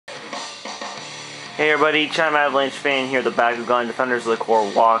Hey everybody, Chime Avalanche fan here, the Bakugan Defenders of the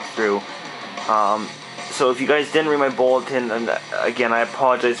Core walkthrough. So if you guys didn't read my bulletin, and again I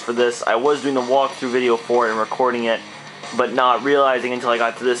apologize for this, I was doing the walkthrough video for it and recording it, but not realizing until I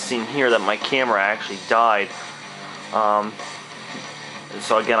got to this scene here that my camera actually died.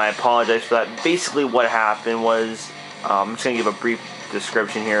 So again I apologize for that. Basically what happened was, I'm just going to give a brief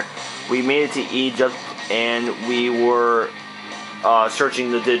description here. We made it to Egypt and we were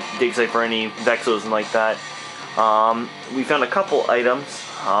searching the dig site for any vexos and like that. We found a couple items.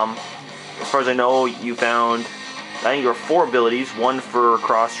 As far as I know, you found, I think there were 4 abilities. One for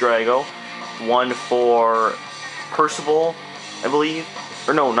Cross Drago, one for Percival, I believe.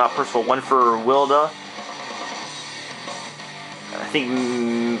 Or no, not Percival, one for Wilda. I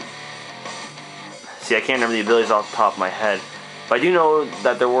think, see, I can't remember the abilities off the top of my head. But I do know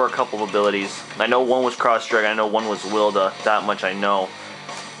that there were a couple of abilities. I know one was Cross Dragon, I know one was Wilda, that much I know.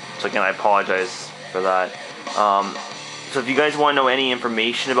 So again, I apologize for that. So if you guys want to know any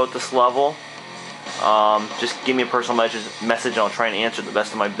information about this level, just give me a personal message and I'll try and answer it the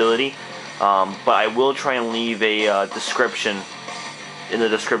best of my ability. But I will try and leave a description in the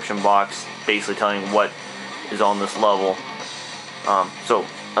description box, basically telling what is on this level. So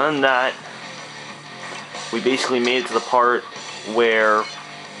other than that, we basically made it to the part where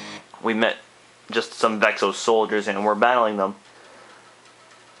we met just some Vexos soldiers and we're battling them.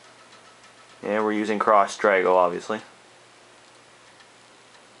 Yeah, we're using Cross Drago, obviously.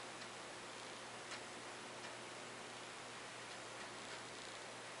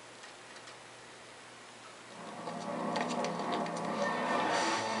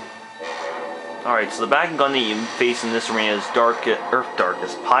 Alright, so the Bakugan that you face in this arena is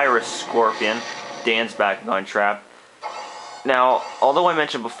Darkest Pyrus Scorpion, Dan's Bakugan trap. Now, although I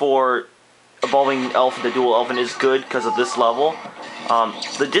mentioned before, evolving Elfin to Dual Elfin is good because of this level.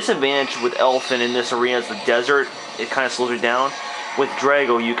 The disadvantage with Elfin in this arena is the desert. It kind of slows you down. With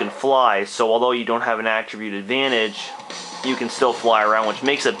Drago, you can fly, so although you don't have an attribute advantage, you can still fly around, which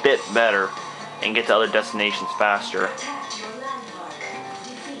makes it a bit better and get to other destinations faster.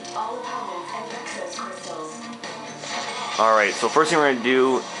 Alright, so first thing we're going to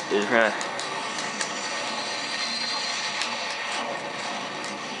do is we're going to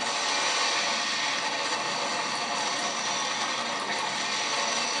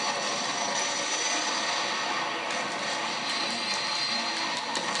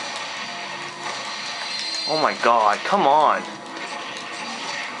oh my god, come on.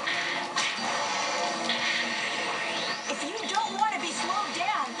 If you don't want to be slowed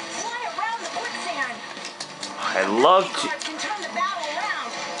down, fly around the quicksand. I love to. Can turn the battle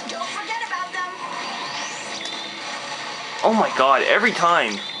around. Don't forget about them. Oh my god, every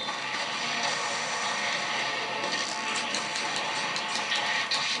time.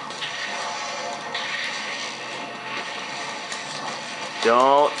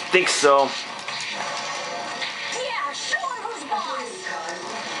 Don't think so. Yeah, show him who's boss.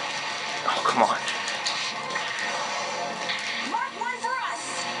 Oh, come on. Mark one for us.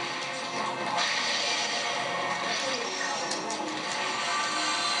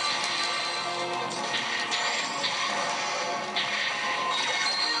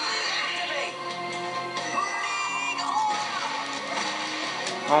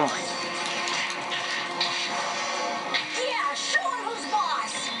 Oh my. Yeah, show him who's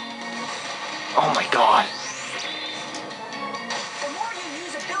boss. Oh my god. The more you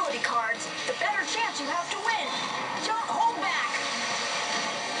use ability cards, the better chance you have to win. Don't hold back.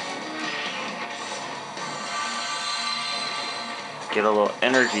 Get a little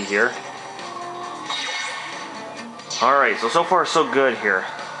energy here. Alright, so far so good here.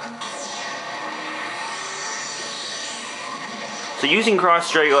 So using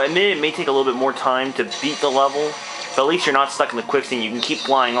Cross Drago, I admit it may take a little bit more time to beat the level, but at least you're not stuck in the quicksand. You can keep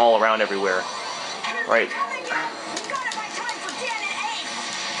flying all around everywhere. Right.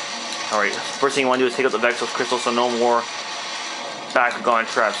 Alright, first thing you want to do is take out the Vexos crystal so no more Bakugan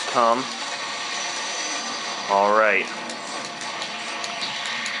traps come. Alright.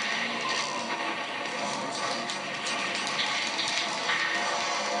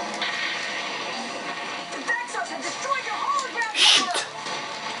 Shoot.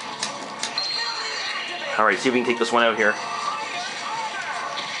 Alright, see if we can take this one out here.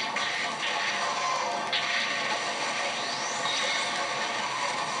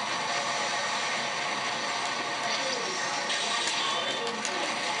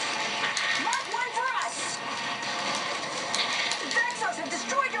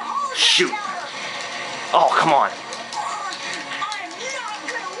 Shoot. Oh, come on. I'm not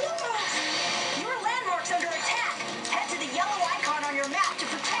gonna lose. Your landmark's under attack. Head to the yellow icon on your map to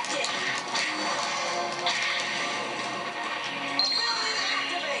protect it.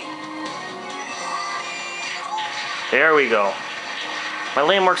 There we go. My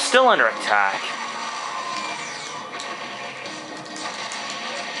landmark's still under attack.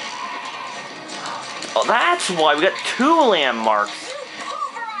 Oh, that's why we got 2 landmarks.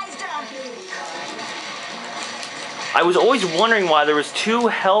 I was always wondering why there was 2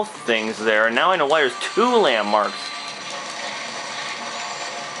 health things there, and now I know why there's 2 landmarks.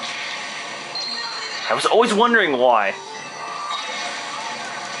 I was always wondering why.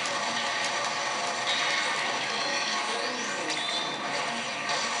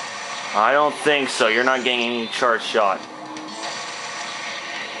 I don't think so. You're not getting any charge shot.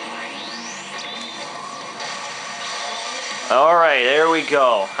 Alright, there we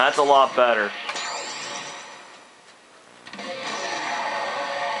go. That's a lot better.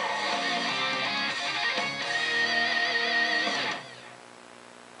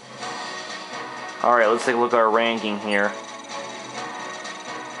 Alright, let's take a look at our ranking here.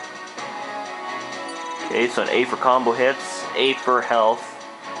 Okay, so an A for combo hits, A for health.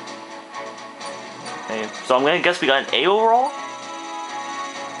 Okay, so I'm gonna guess we got an A overall?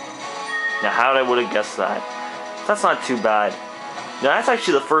 Now, how did I would have guessed that? That's not too bad. Now, that's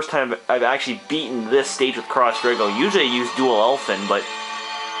actually the first time I've actually beaten this stage with Cross Drago. Usually I use Dual Elfin, but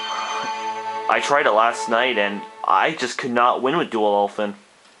I tried it last night and I just could not win with Dual Elfin.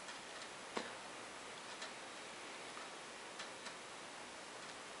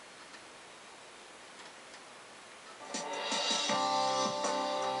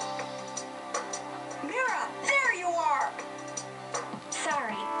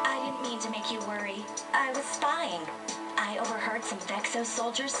 I was spying. I overheard some vexos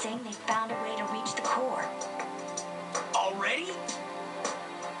soldiers saying they found a way to reach the core. Already?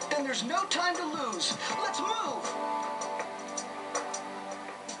 Then there's no time to lose. Let's move!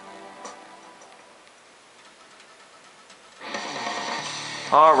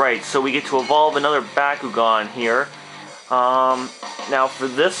 Alright, so we get to evolve another Bakugan here. Now for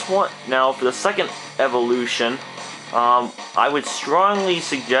this one, for the second evolution, I would strongly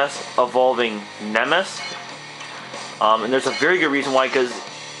suggest evolving Nemesis. And there's a very good reason why, because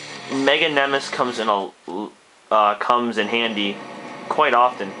Mega Nemesis comes in handy quite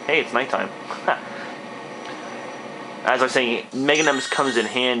often. Hey, it's nighttime. As I was saying, Mega Nemesis comes in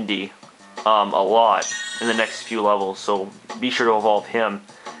handy a lot in the next few levels, so be sure to evolve him.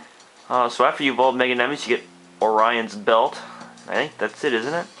 So after you evolve Mega Nemesis, you get Orion's Belt. I think that's it,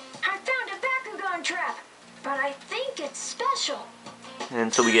 isn't it? I found a Bakugan trap, but I think it's special.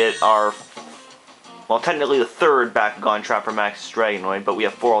 And so we get our, well, technically the third Bakugan trap for Max Dragonoid, but we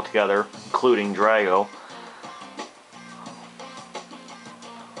have 4 altogether, including Drago.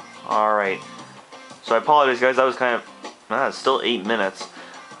 Alright. So I apologize, guys, that was kind of, it's still 8 minutes.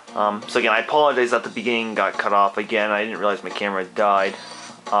 So again, I apologize that the beginning got cut off again. I didn't realize my camera died.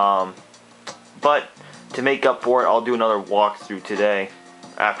 But to make up for it, I'll do another walkthrough today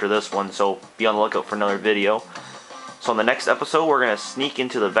after this one, so be on the lookout for another video. So in the next episode, we're going to sneak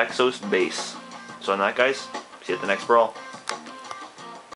into the Vexos base. So on that, guys, see you at the next brawl.